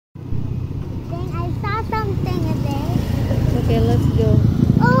Okay, let's go.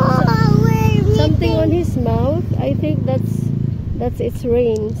 Oh, we're Something on meeting. his mouth. I think that's its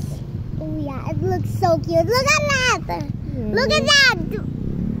reins. Oh yeah, it looks so cute. Look at that. Look at that.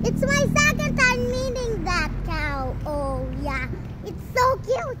 It's my second time meeting that cow. Oh yeah, it's so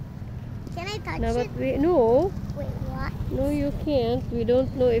cute. Can I touch No, it? but no. Wait, what? No, you can't. We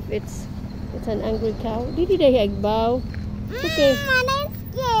don't know if it's an angry cow. Didi day agbaw. Okay. I'm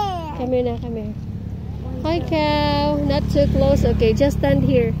scared. Come here na, come here. Hi cow. Not too close. Okay, just stand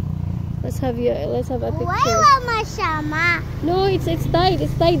here. Let's have a picture. Why Mama Shama? No, it's tied. It's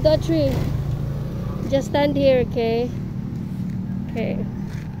tied to a tree. Just stand here, okay? Okay.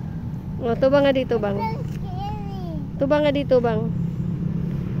 Oh, tubang nga dito, bang. So scary. Tubang nga dito, bang.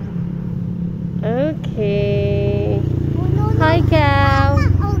 Okay. Oh no, no. Hi cow.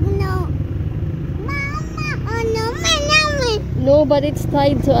 Mama. Oh no. Mama. Oh no, Mama. No, but it's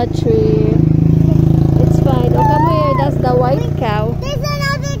tied to a tree. It's fine. Oh, come here. That's the white cow. There's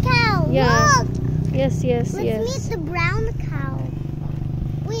another cow. Yeah. Look. Yes, yes, Let's yes. meet the brown cow.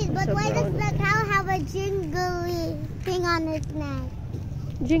 Wait, but What's a why does brown the cow have a jingly thing on its neck?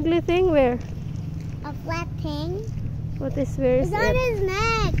 Jingly thing where? A flat thing? What is where is It's on it? his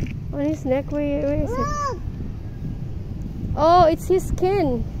neck. On his neck? Where is it? Look. Oh, it's his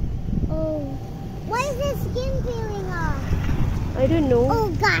skin. Oh. Why is his skin peeling off? I don't know. Oh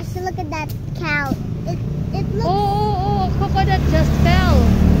gosh, look at that cow. It looks. Oh, coconut just fell.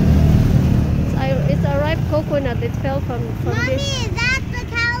 It's a ripe coconut. It fell from Mommy, this. that the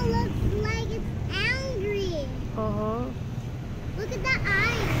cow looks like it's angry. Uh-huh. Look at the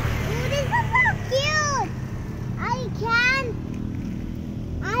eyes. Oh, this is so cute.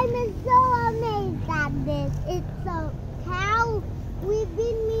 I'm so amazed at this. It's a cow. We've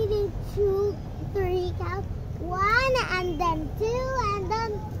been meeting 2, 3 cows. 1 and then 2 and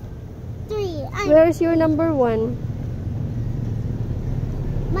then 3. Where's your number 1?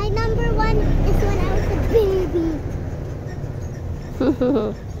 My number 1 is when I was a baby.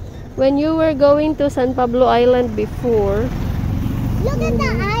 When you were going to San Pablo Island before. Look at the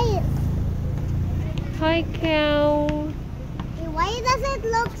eyes. Hi, cow. Why does it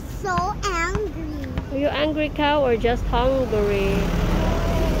look so angry? Are you angry, cow, or just hungry?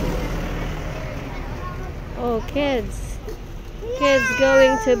 Oh, kids. Kids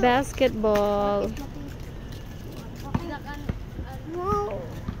going to basketball.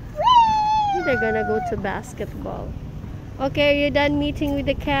 They're gonna go to basketball. Okay, are you done meeting with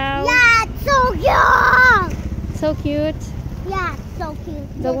the cow? Yeah, it's so cute. So cute. Yeah, it's so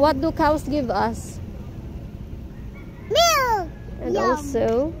cute. What do cows give us? Milk. And Yum.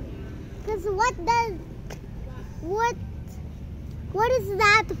 also, Cause what is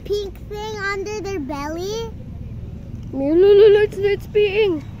that pink thing under their belly? it's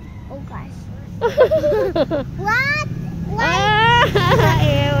peeing. Oh gosh. What? Ah,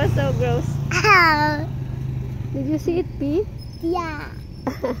 it was so gross. Ow. Did you see it pee? Yeah.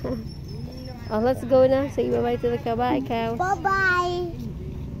 Oh, let's go now. Say bye-bye to the cow. Bye, cow. Bye-bye.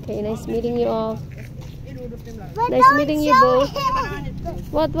 Okay, nice meeting you all. But Nice don't meeting you show both.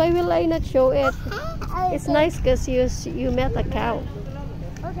 it. What? Why will I not show it? It's Okay. nice because you met a cow.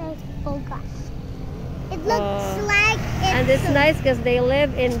 Okay. Oh gosh. It looks Oh. like And it's nice because they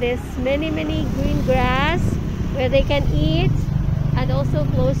live in this many green grass where they can eat, and also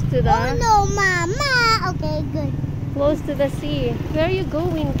close to Oh the no, Mama. Okay, good. sea. Where are you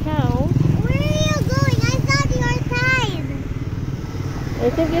going, cow? Where are you going? I thought you were tied. I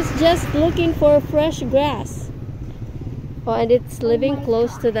think it's just looking for fresh grass. Oh, and it's living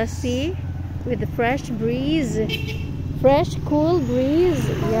close to the sea with the fresh breeze. Fresh, cool breeze.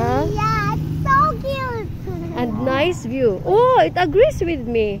 Yeah. Yeah, it's so cute. And nice view. Oh, it agrees with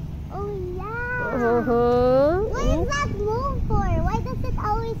me. Oh yeah. Uh-huh. What does that move for? Why does it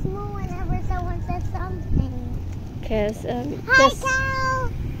always move whenever someone says something? Because Hi, cow.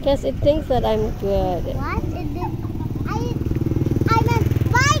 it thinks that I'm good. What? It